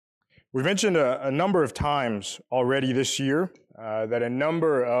We've mentioned a number of times already this year that a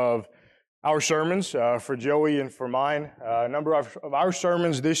number of our sermons, for Joey and for mine, a number of our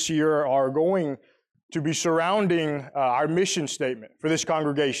sermons this year are going to be surrounding our mission statement for this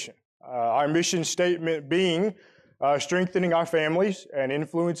congregation. Our mission statement being strengthening our families and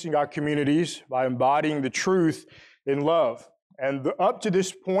influencing our communities by embodying the truth in love. And up to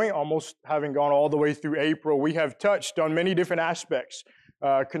this point, almost having gone all the way through April, we have touched on many different aspects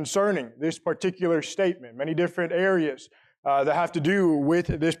concerning this particular statement, many different areas that have to do with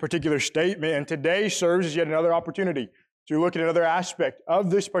this particular statement. And today serves as yet another opportunity to look at another aspect of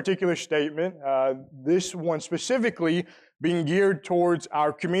this particular statement, this one specifically being geared towards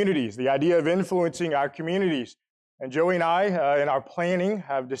our communities, the idea of influencing our communities. And Joey and I, in our planning,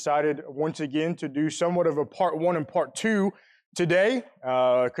 have decided once again to do somewhat of a part one and part two today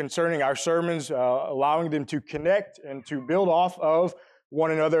concerning our sermons, allowing them to connect and to build off of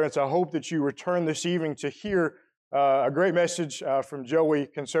one another. And so I hope that you return this evening to hear a great message from Joey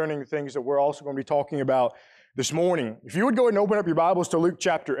concerning the things that we're also going to be talking about this morning. If you would go ahead and open up your Bibles to Luke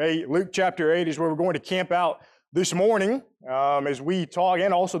chapter 8. Luke chapter 8 is where we're going to camp out this morning as we talk,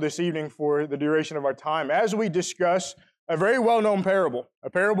 and also this evening for the duration of our time, as we discuss a very well-known parable, a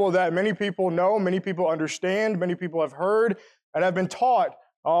parable that many people know, many people understand, many people have heard, and have been taught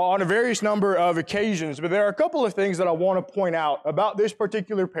on a various number of occasions. But there are a couple of things that I want to point out about this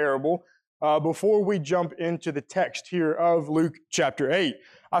particular parable before we jump into the text here of Luke chapter 8.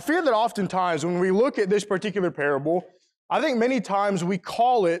 I fear that oftentimes when we look at this particular parable, I think many times we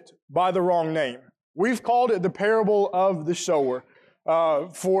call it by the wrong name. We've called it the parable of the sower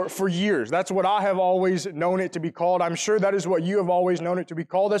for years. That's what I have always known it to be called. I'm sure that is what you have always known it to be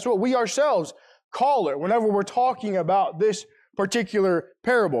called. That's what we ourselves call it whenever we're talking about this particular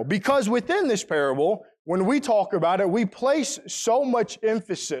parable. Because within this parable, when we talk about it, we place so much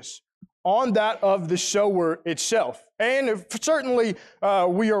emphasis on that of the sower itself. And certainly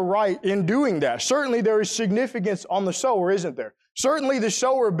we are right in doing that. Certainly there is significance on the sower, isn't there? Certainly the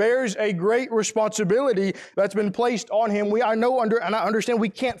sower bears a great responsibility that's been placed on him. I understand we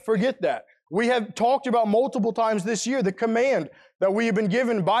can't forget that. We have talked about multiple times this year the command that we have been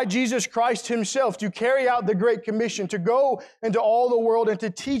given by Jesus Christ himself to carry out the Great Commission, to go into all the world and to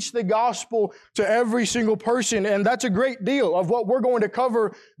teach the gospel to every single person. And that's a great deal of what we're going to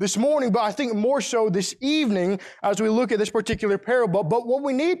cover this morning, but I think more so this evening as we look at this particular parable. But what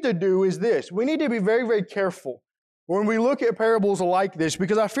we need to do is this. We need to be very, very careful when we look at parables like this,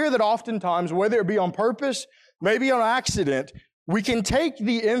 because I fear that oftentimes, whether it be on purpose, maybe on accident, we can take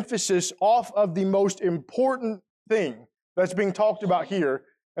the emphasis off of the most important thing that's being talked about here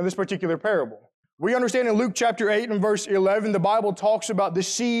in this particular parable. We understand in Luke chapter 8 and verse 11, the Bible talks about the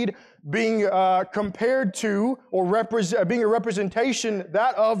seed being compared to or being a representation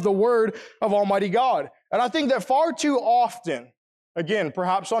that of the Word of Almighty God. And I think that far too often, again,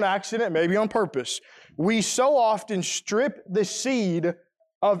 perhaps on accident, maybe on purpose, we so often strip the seed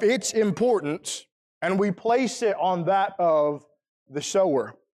of its importance and we place it on that of the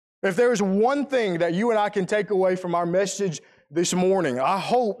sower. If there's one thing that you and I can take away from our message this morning, I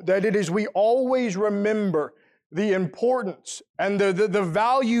hope that it is we always remember the importance and the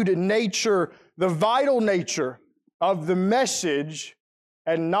valued nature, the vital nature of the message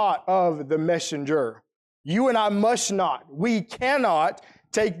and not of the messenger. You and I must not, we cannot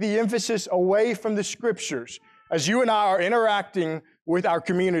take the emphasis away from the Scriptures as you and I are interacting with our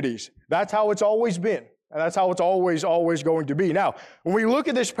communities. That's how it's always been. And that's how it's always going to be. Now, when we look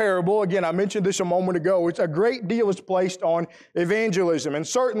at this parable, again, I mentioned this a moment ago, it's a great deal is placed on evangelism. And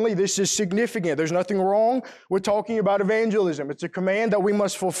certainly this is significant. There's nothing wrong with talking about evangelism. It's a command that we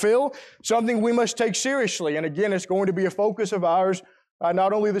must fulfill, something we must take seriously. And again, it's going to be a focus of ours,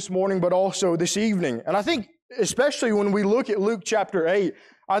 not only this morning, but also this evening. And I think, especially when we look at Luke chapter 8,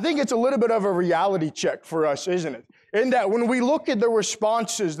 I think it's a little bit of a reality check for us, isn't it? In that when we look at the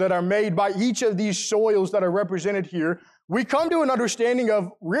responses that are made by each of these soils that are represented here, we come to an understanding of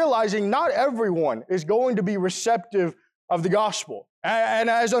realizing not everyone is going to be receptive of the gospel. And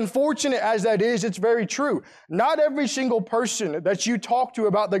as unfortunate as that is, it's very true. Not every single person that you talk to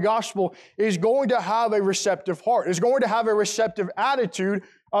about the gospel is going to have a receptive heart, is going to have a receptive attitude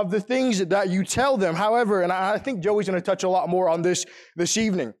of the things that you tell them. However, and I think Joey's going to touch a lot more on this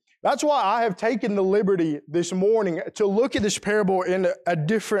evening. That's why I have taken the liberty this morning to look at this parable in a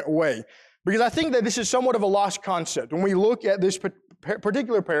different way. Because I think that this is somewhat of a lost concept. When we look at this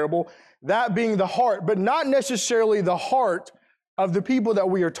particular parable, that being the heart, but not necessarily the heart of the people that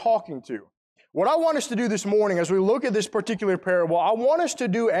we are talking to. What I want us to do this morning as we look at this particular parable, I want us to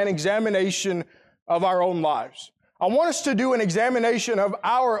do an examination of our own lives. I want us to do an examination of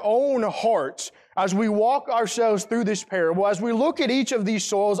our own hearts as we walk ourselves through this parable. As we look at each of these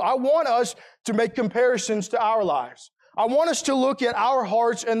soils, I want us to make comparisons to our lives. I want us to look at our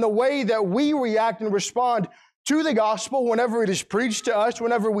hearts and the way that we react and respond to the gospel whenever it is preached to us,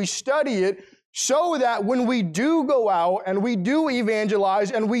 whenever we study it, so that when we do go out and we do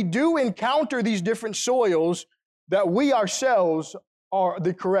evangelize and we do encounter these different soils, that we ourselves are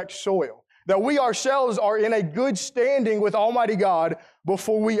the correct soil. That we ourselves are in a good standing with Almighty God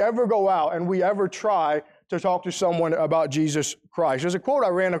before we ever go out and we ever try to talk to someone about Jesus Christ. There's a quote I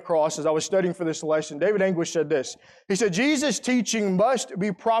ran across as I was studying for this lesson. David Anguish said this. He said, Jesus' teaching must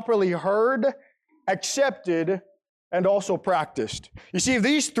be properly heard, accepted, and also practiced. You see, if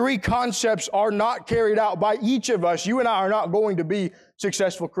these three concepts are not carried out by each of us, you and I are not going to be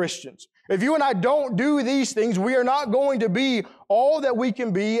successful Christians. If you and I don't do these things, we are not going to be all that we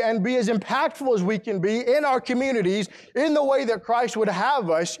can be and be as impactful as we can be in our communities in the way that Christ would have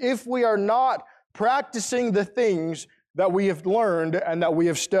us if we are not practicing the things that we have learned and that we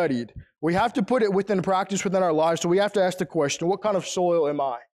have studied. We have to put it within practice within our lives, so we have to ask the question, what kind of soil am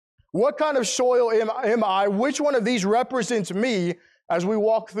I? What kind of soil am I? Which one of these represents me as we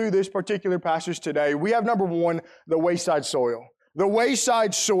walk through this particular passage today? We have number one, the wayside soil. The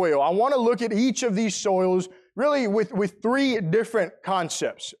wayside soil. I want to look at each of these soils really with three different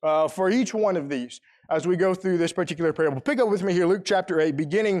concepts for each one of these as we go through this particular parable. Pick up with me here, Luke chapter 8,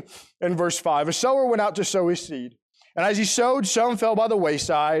 beginning in verse 5. A sower went out to sow his seed. And as he sowed, some fell by the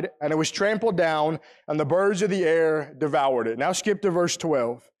wayside, and it was trampled down, and the birds of the air devoured it. Now skip to verse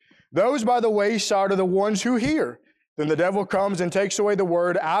 12. Those by the wayside are the ones who hear. Then the devil comes and takes away the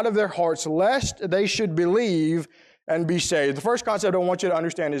word out of their hearts, lest they should believe and be saved. The first concept I want you to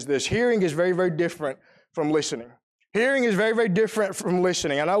understand is this. Hearing is very, very different from listening. Hearing is very, very different from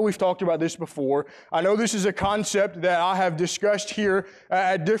listening. I know we've talked about this before. I know this is a concept that I have discussed here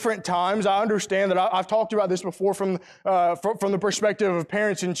at different times. I understand that I've talked about this before from the perspective of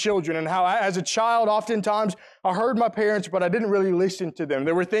parents and children, and how as a child, oftentimes I heard my parents, but I didn't really listen to them.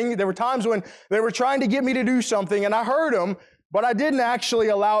 There were times when they were trying to get me to do something, and I heard them, but I didn't actually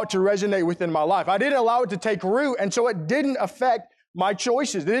allow it to resonate within my life. I didn't allow it to take root, and so it didn't affect my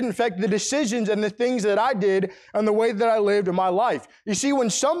choices. It didn't affect the decisions and the things that I did and the way that I lived in my life. You see, when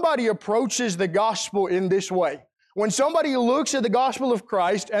somebody approaches the gospel in this way, when somebody looks at the gospel of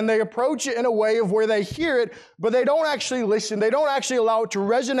Christ and they approach it in a way of where they hear it, but they don't actually listen, they don't actually allow it to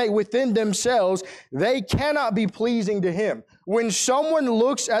resonate within themselves, they cannot be pleasing to Him. When someone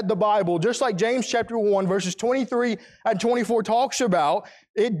looks at the Bible, just like James chapter 1, verses 23 and 24 talks about,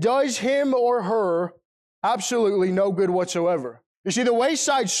 it does him or her absolutely no good whatsoever. You see, the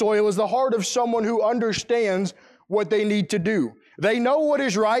wayside soil is the heart of someone who understands what they need to do. They know what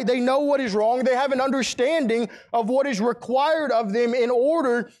is right. They know what is wrong. They have an understanding of what is required of them in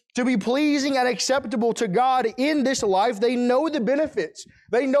order to be pleasing and acceptable to God in this life. They know the benefits.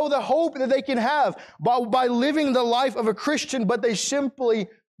 They know the hope that they can have by living the life of a Christian, but they simply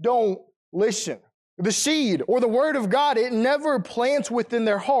don't listen. The seed or the Word of God, it never plants within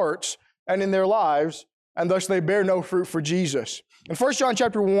their hearts and in their lives, and thus they bear no fruit for Jesus. In 1 John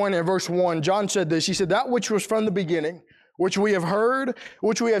chapter 1 and verse 1, John said this. He said, that which was from the beginning, which we have heard,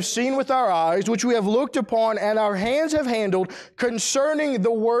 which we have seen with our eyes, which we have looked upon, and our hands have handled concerning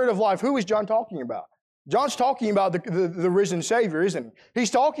the word of life. Who is John talking about? John's talking about the risen Savior, isn't he? He's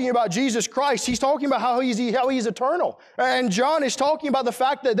talking about Jesus Christ. He's talking about how he's eternal. And John is talking about the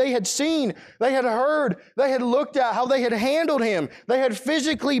fact that they had seen, they had heard, they had looked at how they had handled Him. They had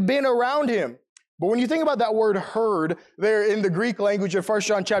physically been around Him. But when you think about that word heard there in the Greek language of 1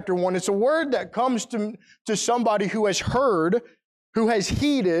 John chapter 1, it's a word that comes to somebody who has heard, who has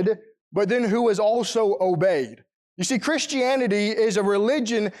heeded, but then who has also obeyed. You see, Christianity is a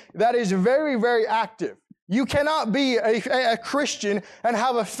religion that is very, very active. You cannot be a Christian and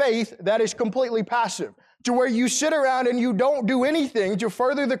have a faith that is completely passive, to where you sit around and you don't do anything to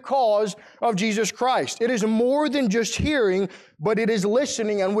further the cause of Jesus Christ. It is more than just hearing, but it is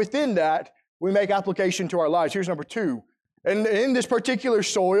listening, and within that, we make application to our lives. Here's number two. And in this particular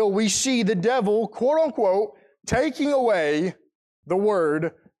soil, we see the devil, quote unquote, taking away the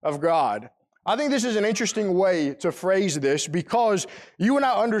word of God. I think this is an interesting way to phrase this, because you and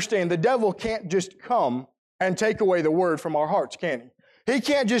I understand the devil can't just come and take away the word from our hearts, can he? He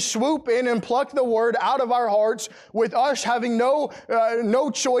can't just swoop in and pluck the word out of our hearts with us having no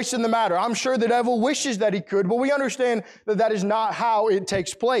choice in the matter. I'm sure the devil wishes that he could, but we understand that that is not how it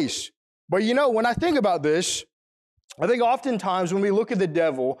takes place. But you know, when I think about this, I think oftentimes when we look at the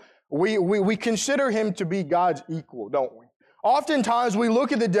devil, we consider him to be God's equal, don't we? Oftentimes we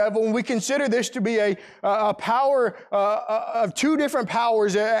look at the devil and we consider this to be a power of two different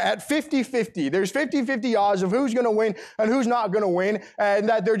powers at 50-50. There's 50-50 odds of who's going to win and who's not going to win, and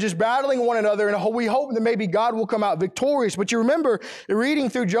that they're just battling one another, and we hope that maybe God will come out victorious. But you remember, reading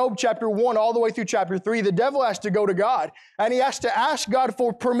through Job chapter 1 all the way through chapter 3, the devil has to go to God, and he has to ask God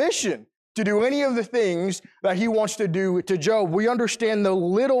for permission to do any of the things that he wants to do to Job. We understand the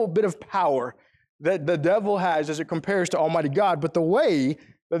little bit of power that the devil has as it compares to Almighty God, but the way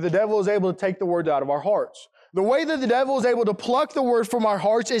that the devil is able to take the words out of our hearts, the way that the devil is able to pluck the word from our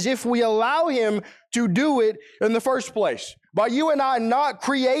hearts is if we allow him to do it in the first place. By you and I not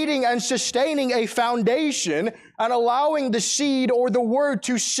creating and sustaining a foundation and allowing the seed or the word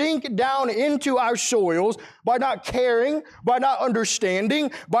to sink down into our soils, by not caring, by not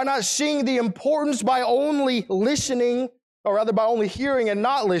understanding, by not seeing the importance, by only listening, or rather by only hearing and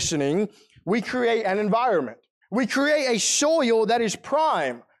not listening, we create an environment. We create a soil that is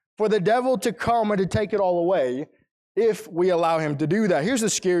prime for the devil to come and to take it all away if we allow him to do that. Here's the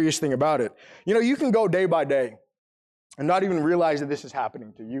scariest thing about it. You know, you can go day by day and not even realize that this is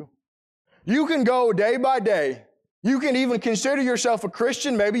happening to you. You can go day by day. You can even consider yourself a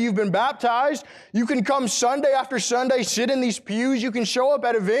Christian. Maybe you've been baptized. You can come Sunday after Sunday, sit in these pews. You can show up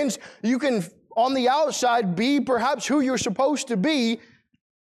at events. You can, on the outside, be perhaps who you're supposed to be,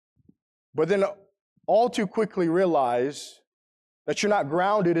 but then all too quickly realize that you're not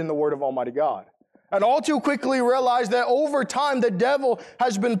grounded in the Word of Almighty God. And all too quickly realize that over time the devil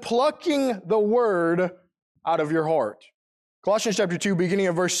has been plucking the Word out of your heart. Colossians chapter 2, beginning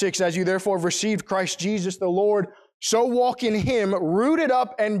of verse 6, as you therefore have received Christ Jesus the Lord, so walk in Him, rooted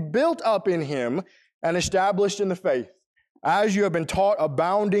up and built up in Him, and established in the faith, as you have been taught,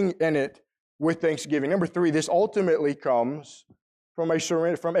 abounding in it with thanksgiving. Number 3, this ultimately comes from a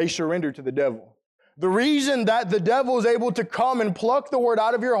surrender to the devil. The reason that the devil is able to come and pluck the word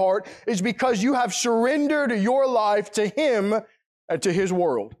out of your heart is because you have surrendered your life to him and to his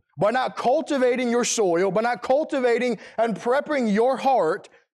world. By not cultivating your soil, by not cultivating and prepping your heart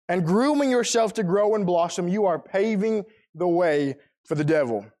and grooming yourself to grow and blossom, you are paving the way for the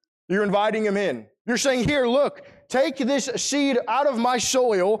devil. You're inviting him in. You're saying, here, look, take this seed out of my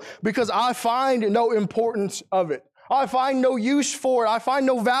soil because I find no importance of it. I find no use for it. I find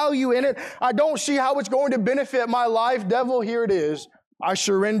no value in it. I don't see how it's going to benefit my life. Devil, here it is. I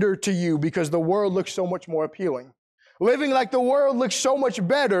surrender to you because the world looks so much more appealing. Living like the world looks so much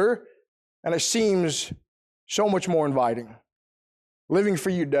better, and it seems so much more inviting. Living for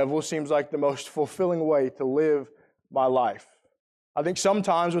you, devil, seems like the most fulfilling way to live my life. I think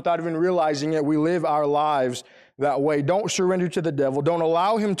sometimes, without even realizing it, we live our lives that way. Don't surrender to the devil. Don't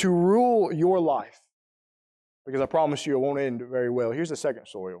allow him to rule your life, because I promise you it won't end very well. Here's the second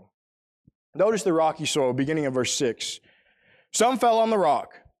soil. Notice the rocky soil, beginning in verse 6. Some fell on the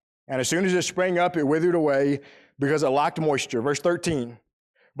rock, and as soon as it sprang up, it withered away because it lacked moisture. Verse 13.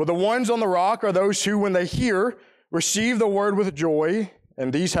 But the ones on the rock are those who, when they hear, receive the word with joy,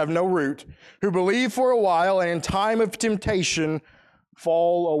 and these have no root, who believe for a while, and in time of temptation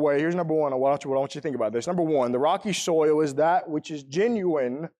fall away. Here's number one. I want you to think about this. Number one, the rocky soil is that which is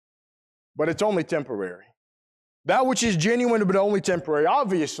genuine, but it's only temporary. That which is genuine, but only temporary.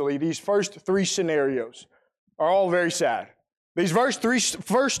 Obviously, these first three scenarios are all very sad. These first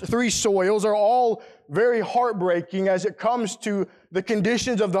three soils are all very heartbreaking as it comes to the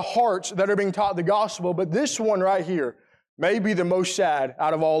conditions of the hearts that are being taught the gospel. But this one right here may be the most sad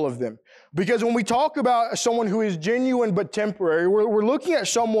out of all of them. Because when we talk about someone who is genuine but temporary, we're looking at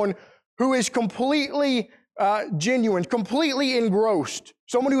someone who is completely genuine, completely engrossed,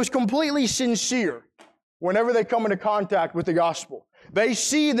 someone who is completely sincere whenever they come into contact with the gospel. They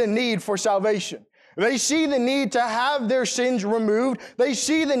see the need for salvation. They see the need to have their sins removed. They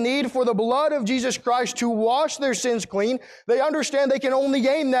see the need for the blood of Jesus Christ to wash their sins clean. They understand they can only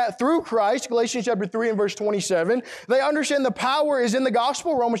gain that through Christ, Galatians chapter 3 and verse 27. They understand the power is in the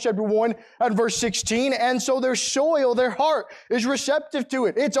gospel, Romans chapter 1 and verse 16. And so their soil, their heart, is receptive to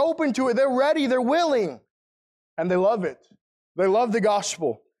it. It's open to it. They're ready. They're willing. And they love it. They love the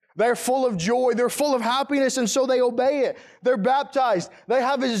gospel. They're full of joy. They're full of happiness, and so they obey it. They're baptized. They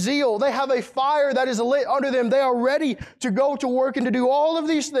have a zeal. They have a fire that is lit under them. They are ready to go to work and to do all of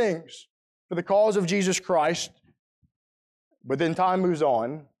these things for the cause of Jesus Christ. But then time moves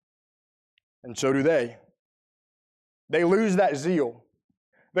on, and so do they. They lose that zeal.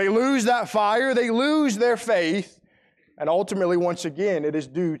 They lose that fire. They lose their faith. And ultimately, once again, it is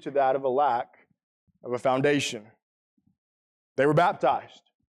due to that of a lack of a foundation. They were baptized.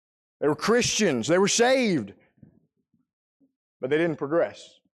 They were Christians. They were saved. But they didn't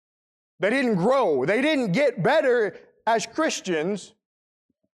progress. They didn't grow. They didn't get better as Christians,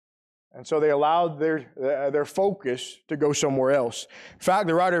 and so they allowed their focus to go somewhere else. In fact,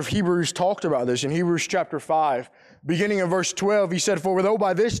 the writer of Hebrews talked about this in Hebrews chapter 5. Beginning in verse 12, he said, "For though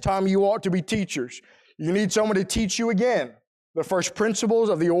by this time you ought to be teachers, you need someone to teach you again the first principles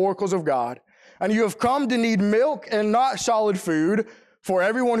of the oracles of God. And you have come to need milk and not solid food, for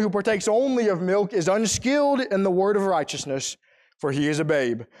everyone who partakes only of milk is unskilled in the word of righteousness, for he is a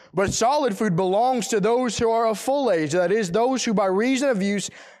babe. But solid food belongs to those who are of full age, that is, those who by reason of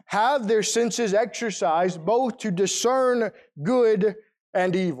use have their senses exercised both to discern good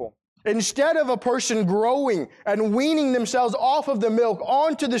and evil." Instead of a person growing and weaning themselves off of the milk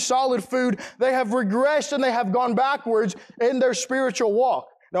onto the solid food, they have regressed and they have gone backwards in their spiritual walk.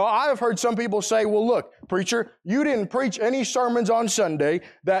 Now, I have heard some people say, "Well, look, preacher, you didn't preach any sermons on Sunday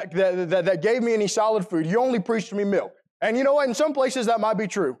that gave me any solid food. You only preached me milk." And you know what? In some places that might be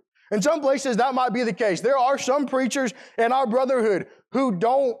true. In some places that might be the case. There are some preachers in our brotherhood who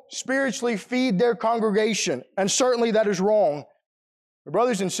don't spiritually feed their congregation, and certainly that is wrong. But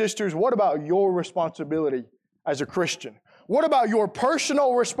brothers and sisters, what about your responsibility as a Christian? What about your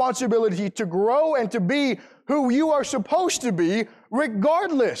personal responsibility to grow and to be who you are supposed to be,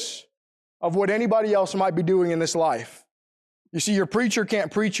 regardless of what anybody else might be doing in this life? You see, your preacher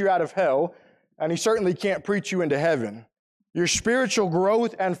can't preach you out of hell, and he certainly can't preach you into heaven. Your spiritual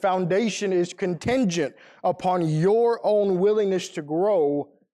growth and foundation is contingent upon your own willingness to grow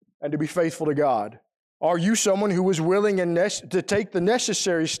and to be faithful to God. Are you someone who is willing to take the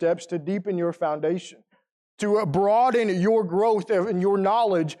necessary steps to deepen your foundation, to broaden your growth and your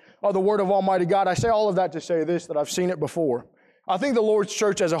knowledge of the Word of Almighty God? I say all of that to say this, that I've seen it before. I think the Lord's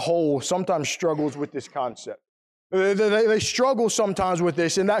church as a whole sometimes struggles with this concept. They struggle sometimes with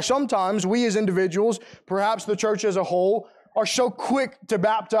this, and that sometimes we as individuals, perhaps the church as a whole, are so quick to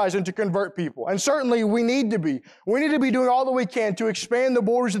baptize and to convert people. And certainly we need to be. We need to be doing all that we can to expand the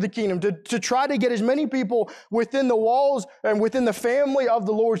borders of the kingdom, to try to get as many people within the walls and within the family of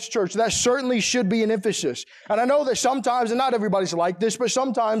the Lord's church. That certainly should be an emphasis. And I know that sometimes, and not everybody's like this, but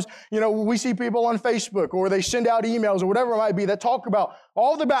sometimes, we see people on Facebook or they send out emails or whatever it might be that talk about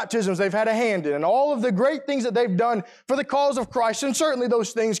all the baptisms they've had a hand in and all of the great things that they've done for the cause of Christ. And certainly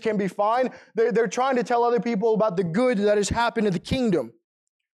those things can be fine. They're trying to tell other people about the good that has happened in the kingdom.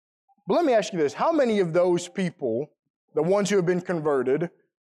 But let me ask you this. How many of those people, the ones who have been converted,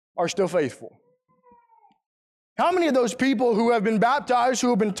 are still faithful? How many of those people who have been baptized, who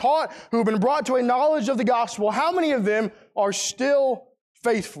have been taught, who have been brought to a knowledge of the gospel, how many of them are still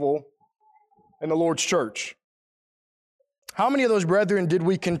faithful in the Lord's church? How many of those brethren did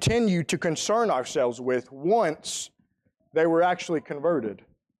we continue to concern ourselves with once they were actually converted?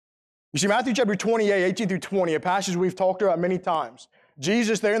 You see, Matthew chapter 28, 18 through 20, a passage we've talked about many times.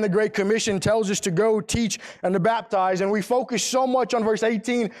 Jesus there in the Great Commission tells us to go teach and to baptize, and we focus so much on verse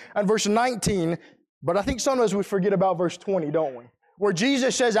 18 and verse 19, but I think sometimes we forget about verse 20, don't we? Where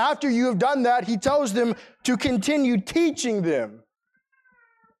Jesus says after you have done that, He tells them to continue teaching them,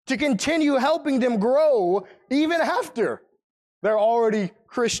 to continue helping them grow even after they're already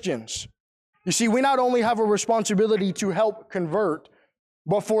Christians. You see, we not only have a responsibility to help convert,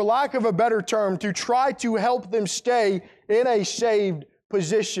 but for lack of a better term, to try to help them stay in a saved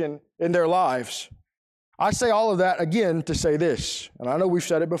position in their lives. I say all of that again to say this, and I know we've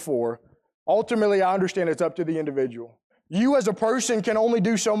said it before. Ultimately, I understand it's up to the individual. You as a person can only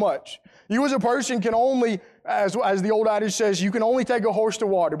do so much. You as a person can only, as the old adage says, you can only take a horse to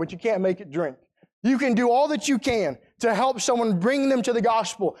water, but you can't make it drink. You can do all that you can to help someone, bring them to the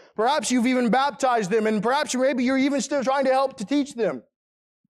gospel. Perhaps you've even baptized them, and perhaps maybe you're even still trying to help to teach them.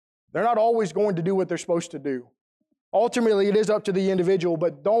 They're not always going to do what they're supposed to do. Ultimately, it is up to the individual,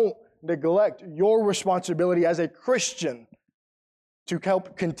 but don't neglect your responsibility as a Christian to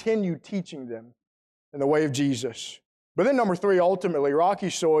help continue teaching them in the way of Jesus. But then number 3, ultimately, rocky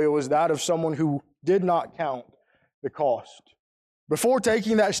soil is that of someone who did not count the cost. Before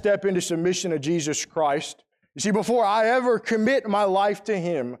taking that step into submission to Jesus Christ, you see, before I ever commit my life to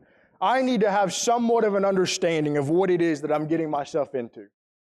Him, I need to have somewhat of an understanding of what it is that I'm getting myself into.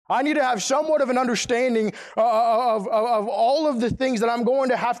 I need to have somewhat of an understanding of all of the things that I'm going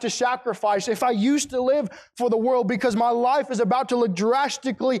to have to sacrifice if I used to live for the world, because my life is about to look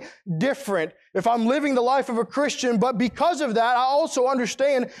drastically different if I'm living the life of a Christian. But because of that, I also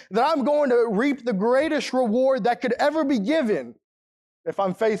understand that I'm going to reap the greatest reward that could ever be given if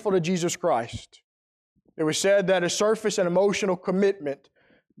I'm faithful to Jesus Christ. It was said that a surface and emotional commitment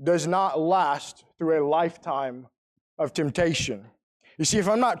does not last through a lifetime of temptation. You see, if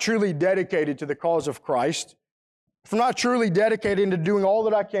I'm not truly dedicated to the cause of Christ, if I'm not truly dedicated into doing all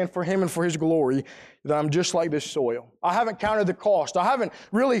that I can for Him and for His glory, then I'm just like this soil. I haven't counted the cost. I haven't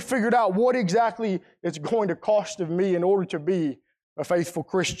really figured out what exactly it's going to cost of me in order to be a faithful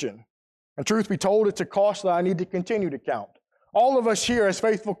Christian. And truth be told, it's a cost that I need to continue to count. All of us here as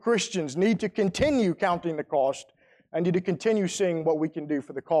faithful Christians need to continue counting the cost and need to continue seeing what we can do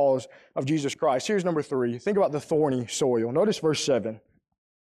for the cause of Jesus Christ. Here's number 3. Think about the thorny soil. Notice verse 7.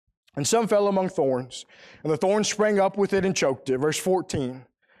 And some fell among thorns, and the thorns sprang up with it and choked it. Verse 14.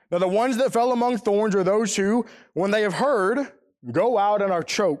 Now the ones that fell among thorns are those who, when they have heard, go out and are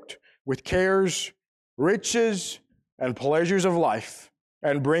choked with cares, riches, and pleasures of life,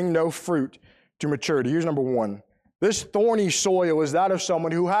 and bring no fruit to maturity. Here's number 1. This thorny soil is that of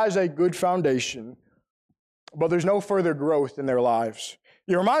someone who has a good foundation, but there's no further growth in their lives.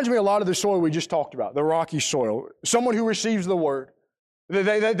 It reminds me a lot of the soil we just talked about, the rocky soil. Someone who receives the Word.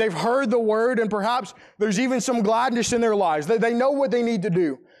 They've heard the Word, and perhaps there's even some gladness in their lives. They know what they need to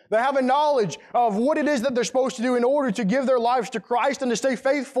do. They have a knowledge of what it is that they're supposed to do in order to give their lives to Christ and to stay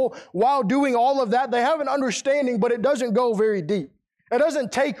faithful while doing all of that. They have an understanding, but it doesn't go very deep. It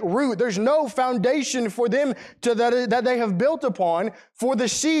doesn't take root. There's no foundation for them that they have built upon for the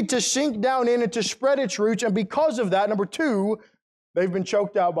seed to sink down in and to spread its roots. And because of that, number 2, they've been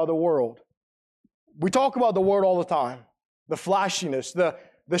choked out by the world. We talk about the world all the time. The flashiness, the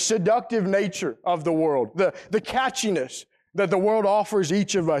seductive nature of the world, the catchiness that the world offers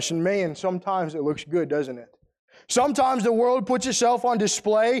each of us. And man, sometimes it looks good, doesn't it? Sometimes the world puts itself on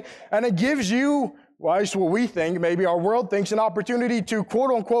display and it gives you, well, that's what we think, maybe our world thinks, an opportunity to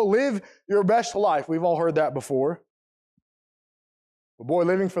quote unquote live your best life. We've all heard that before. But boy,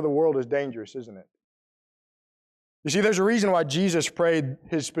 living for the world is dangerous, isn't it? You see, there's a reason why Jesus prayed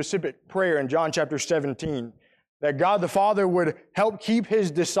His specific prayer in John chapter 17. That God the Father would help keep His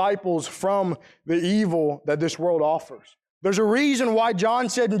disciples from the evil that this world offers. There's a reason why John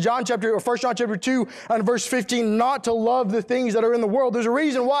said in 1 John chapter 2 and verse 15, not to love the things that are in the world. There's a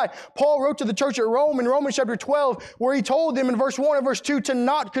reason why Paul wrote to the church at Rome in Romans chapter 12, where he told them in verse 1 and verse 2 to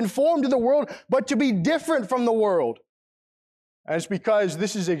not conform to the world, but to be different from the world. And it's because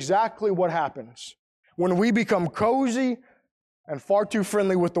this is exactly what happens when we become cozy and far too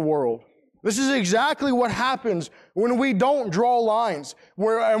friendly with the world. This is exactly what happens when we don't draw lines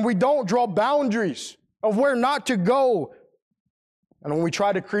and we don't draw boundaries of where not to go. And when we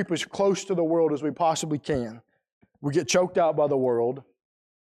try to creep as close to the world as we possibly can, we get choked out by the world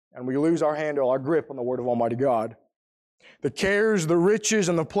and we lose our handle, our grip on the Word of Almighty God. The cares, the riches,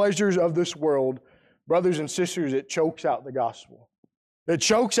 and the pleasures of this world, brothers and sisters, it chokes out the gospel. It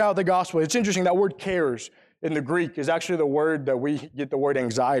chokes out the gospel. It's interesting, that word cares in the Greek is actually the word that we get the word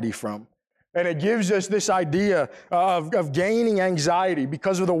anxiety from. And it gives us this idea of gaining anxiety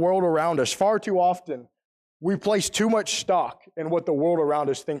because of the world around us. Far too often, we place too much stock in what the world around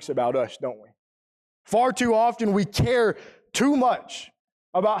us thinks about us, don't we? Far too often, we care too much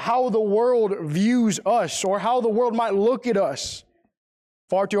about how the world views us or how the world might look at us.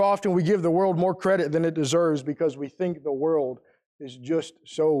 Far too often, we give the world more credit than it deserves because we think the world is just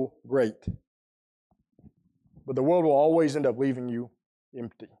so great. But the world will always end up leaving you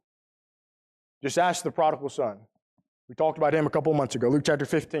empty. Just ask the prodigal son. We talked about him a couple months ago, Luke chapter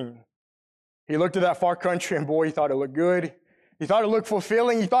 15. He looked at that far country and boy, he thought it looked good. He thought it looked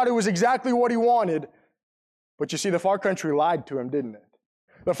fulfilling. He thought it was exactly what he wanted. But you see, the far country lied to him, didn't it?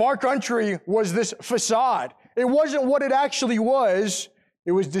 The far country was this facade. It wasn't what it actually was.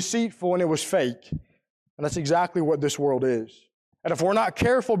 It was deceitful and it was fake. And that's exactly what this world is. And if we're not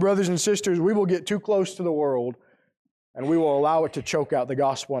careful, brothers and sisters, we will get too close to the world and we will allow it to choke out the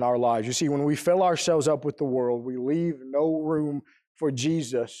gospel in our lives. You see, when we fill ourselves up with the world, we leave no room for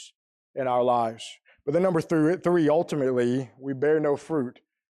Jesus in our lives. But then number three, ultimately, we bear no fruit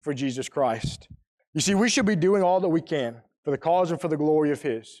for Jesus Christ. You see, we should be doing all that we can for the cause and for the glory of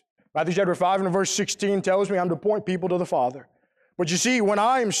His. Matthew chapter 5 and verse 16 tells me I'm to point people to the Father. But you see, when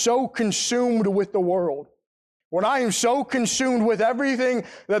I am so consumed with the world, when I am so consumed with everything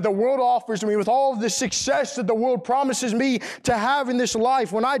that the world offers me, with all of the success that the world promises me to have in this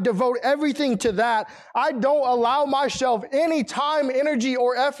life, when I devote everything to that, I don't allow myself any time, energy,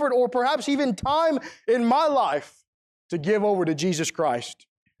 or effort, or perhaps even time in my life to give over to Jesus Christ.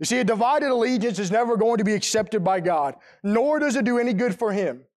 You see, a divided allegiance is never going to be accepted by God, nor does it do any good for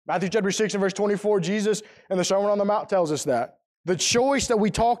Him. Matthew chapter 6 and verse 24, Jesus in the Sermon on the Mount tells us that. The choice that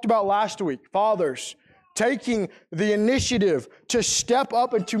we talked about last week, fathers, taking the initiative to step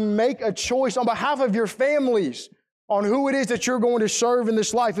up and to make a choice on behalf of your families on who it is that you're going to serve in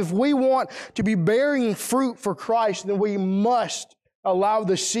this life. If we want to be bearing fruit for Christ, then we must allow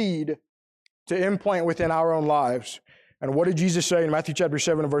the seed to implant within our own lives. And what did Jesus say in Matthew chapter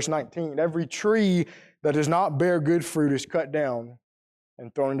 7 and verse 19? Every tree that does not bear good fruit is cut down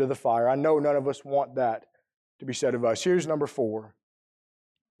and thrown into the fire. I know none of us want that to be said of us. Here's number 4.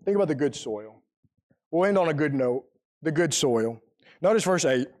 Think about the good soil. We'll end on a good note, the good soil. Notice verse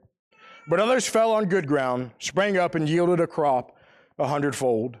 8. But others fell on good ground, sprang up, and yielded a crop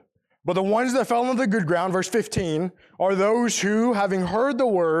 100-fold. But the ones that fell on the good ground, verse 15, are those who, having heard the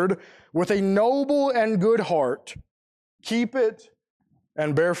word with a noble and good heart, keep it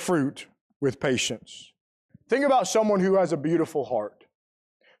and bear fruit with patience. Think about someone who has a beautiful heart.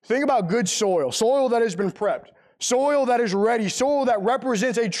 Think about good soil, soil that has been prepped, soil that is ready, soil that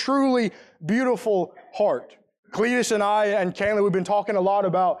represents a truly beautiful heart. Cletus and I and Kayla, we've been talking a lot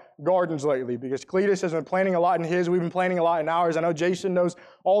about gardens lately because Cletus has been planting a lot in his. We've been planting a lot in ours. I know Jason knows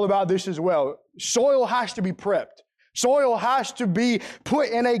all about this as well. Soil has to be prepped. Soil has to be put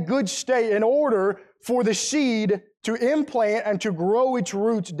in a good state in order for the seed to implant and to grow its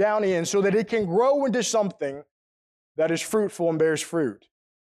roots down in so that it can grow into something that is fruitful and bears fruit.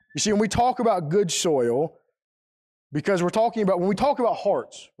 You see, when we talk about good soil, because when we talk about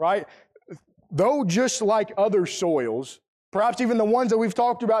hearts, right? Though just like other soils, perhaps even the ones that we've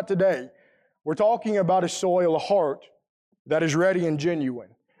talked about today, we're talking about a soil, a heart that is ready and genuine.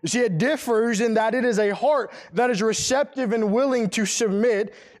 You see, it differs in that it is a heart that is receptive and willing to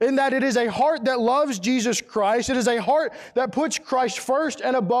submit, in that it is a heart that loves Jesus Christ. It is a heart that puts Christ first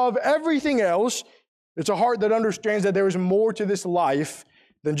and above everything else. It's a heart that understands that there is more to this life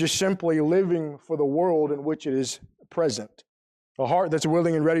than just simply living for the world in which it is present. A heart that's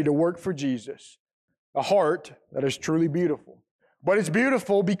willing and ready to work for Jesus. A heart that is truly beautiful. But it's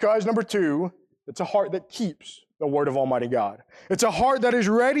beautiful because, number 2, it's a heart that keeps the Word of Almighty God. It's a heart that is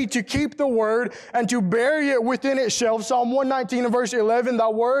ready to keep the Word and to bury it within itself. Psalm 119 and verse 11, Thy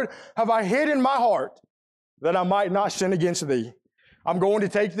Word have I hid in my heart that I might not sin against Thee. I'm going to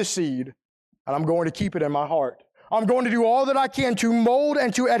take the seed and I'm going to keep it in my heart. I'm going to do all that I can to mold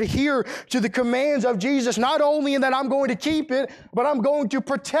and to adhere to the commands of Jesus, not only in that I'm going to keep it, but I'm going to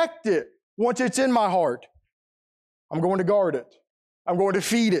protect it once it's in my heart. I'm going to guard it. I'm going to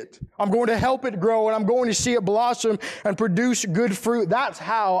feed it. I'm going to help it grow, and I'm going to see it blossom and produce good fruit. That's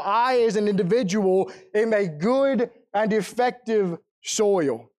how I, as an individual, am a good and effective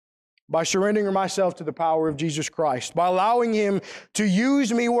soil. By surrendering myself to the power of Jesus Christ, by allowing Him to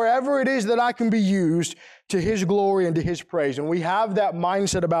use me wherever it is that I can be used to His glory and to His praise. And we have that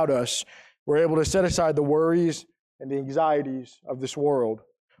mindset about us. We're able to set aside the worries and the anxieties of this world.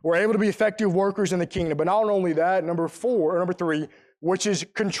 We're able to be effective workers in the kingdom. But not only that, number 3, which is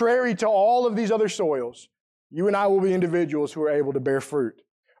contrary to all of these other soils, you and I will be individuals who are able to bear fruit.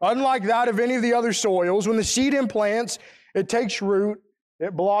 Unlike that of any of the other soils, when the seed implants, it takes root,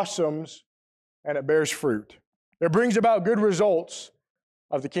 it blossoms, and it bears fruit. It brings about good results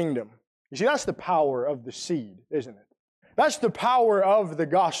of the kingdom. You see, that's the power of the seed, isn't it? That's the power of the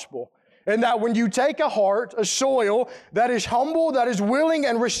gospel. And that when you take a heart, a soil that is humble, that is willing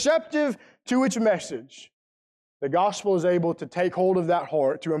and receptive to its message, the gospel is able to take hold of that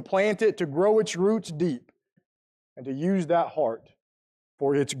heart, to implant it, to grow its roots deep, and to use that heart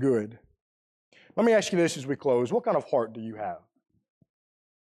for its good. Let me ask you this as we close. What kind of heart do you have?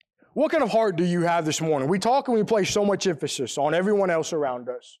 What kind of heart do you have this morning? We talk and we place so much emphasis on everyone else around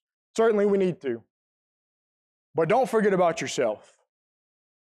us. Certainly we need to. But don't forget about yourself.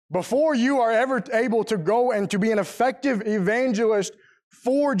 Before you are ever able to go and to be an effective evangelist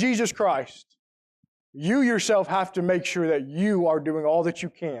for Jesus Christ, you yourself have to make sure that you are doing all that you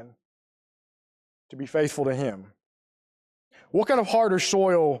can to be faithful to Him. What kind of heart or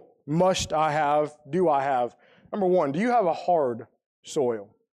soil do I have? Number 1, do you have a hard soil?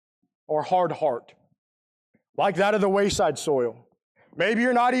 Or hard heart, like that of the wayside soil. Maybe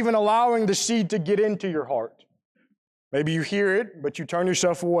you're not even allowing the seed to get into your heart. Maybe you hear it, but you turn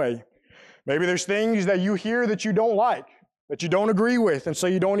yourself away. Maybe there's things that you hear that you don't like, that you don't agree with, and so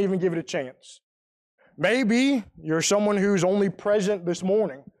you don't even give it a chance. Maybe you're someone who's only present this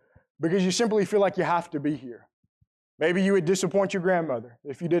morning because you simply feel like you have to be here. Maybe you would disappoint your grandmother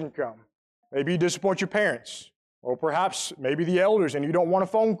if you didn't come. Maybe you disappoint your parents, or perhaps maybe the elders, and you don't want a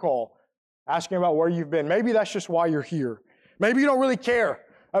phone call asking about where you've been. Maybe that's just why you're here. Maybe you don't really care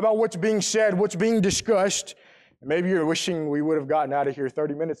about what's being said, what's being discussed. Maybe you're wishing we would have gotten out of here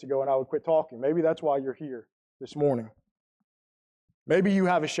 30 minutes ago and I would quit talking. Maybe that's why you're here this morning. Maybe you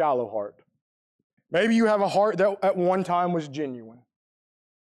have a shallow heart. Maybe you have a heart that at one time was genuine.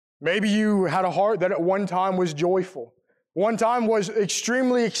 Maybe you had a heart that at one time was joyful. One time was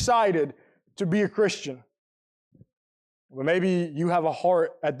extremely excited to be a Christian. But maybe you have a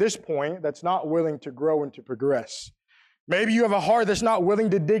heart at this point that's not willing to grow and to progress. Maybe you have a heart that's not willing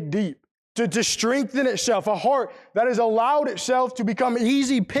to dig deep, to strengthen itself, a heart that has allowed itself to become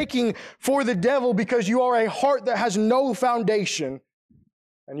easy picking for the devil because you are a heart that has no foundation,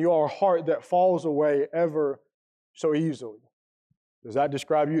 and you are a heart that falls away ever so easily. Does that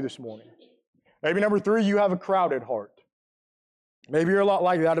describe you this morning? Maybe number 3, you have a crowded heart. Maybe you're a lot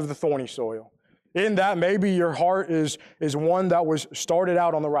like that of the thorny soil. In that, maybe your heart is one that was started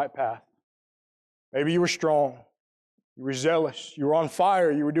out on the right path. Maybe you were strong. You were zealous. You were on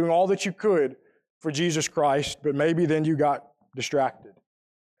fire. You were doing all that you could for Jesus Christ, but maybe then you got distracted.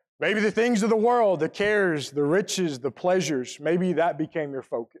 Maybe the things of the world, the cares, the riches, the pleasures, maybe that became your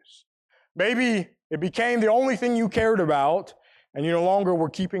focus. Maybe it became the only thing you cared about, and you no longer were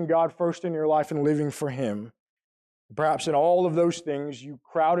keeping God first in your life and living for Him. Perhaps in all of those things, you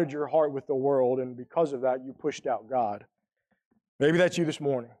crowded your heart with the world, and because of that, you pushed out God. Maybe that's you this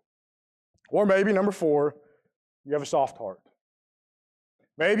morning. Or maybe, number 4, you have a soft heart.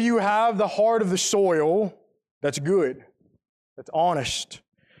 Maybe you have the heart of the soil that's good, that's honest.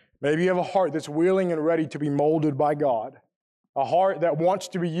 Maybe you have a heart that's willing and ready to be molded by God, a heart that wants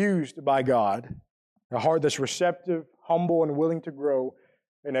to be used by God, a heart that's receptive, humble, and willing to grow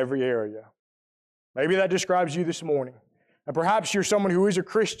in every area. Maybe that describes you this morning. And perhaps you're someone who is a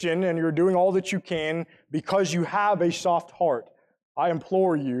Christian and you're doing all that you can because you have a soft heart. I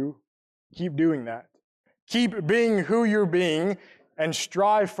implore you, keep doing that. Keep being who you're being and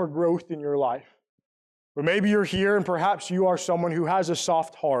strive for growth in your life. But maybe you're here and perhaps you are someone who has a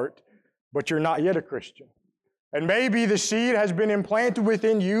soft heart, but you're not yet a Christian. And maybe the seed has been implanted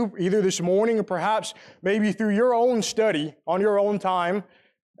within you either this morning or perhaps maybe through your own study on your own time,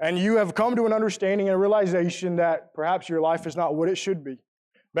 and you have come to an understanding and a realization that perhaps your life is not what it should be.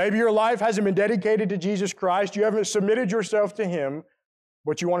 Maybe your life hasn't been dedicated to Jesus Christ. You haven't submitted yourself to Him,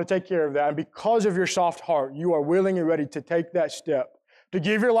 but you want to take care of that. And because of your soft heart, you are willing and ready to take that step, to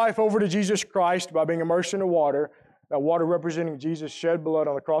give your life over to Jesus Christ by being immersed in the water, that water representing Jesus' shed blood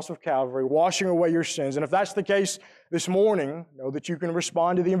on the cross of Calvary, washing away your sins. And if that's the case this morning, know that you can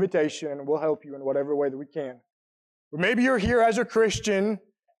respond to the invitation and we'll help you in whatever way that we can. But maybe you're here as a Christian.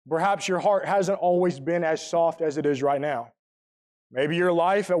 Perhaps your heart hasn't always been as soft as it is right now. Maybe your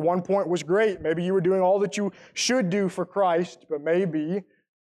life at one point was great. Maybe you were doing all that you should do for Christ, but maybe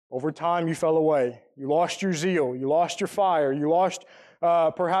over time you fell away. You lost your zeal. You lost your fire. You lost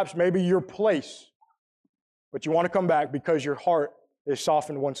perhaps maybe your place. But you want to come back because your heart is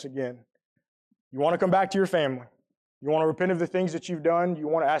softened once again. You want to come back to your family. You want to repent of the things that you've done. You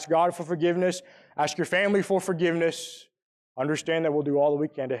want to ask God for forgiveness. Ask your family for forgiveness. Understand that we'll do all that we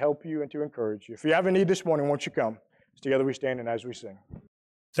can to help you and to encourage you. If you have a need this morning, won't you come? Together we stand and as we sing.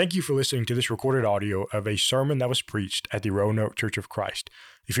 Thank you for listening to this recorded audio of a sermon that was preached at the Roanoke Church of Christ.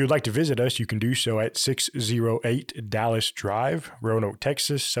 If you would like to visit us, you can do so at 608 Dallas Drive, Roanoke,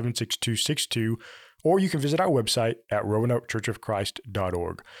 Texas, 76262, or you can visit our website at roanoke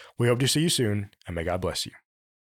churchofchrist.org. We hope to see you soon, and may God bless you.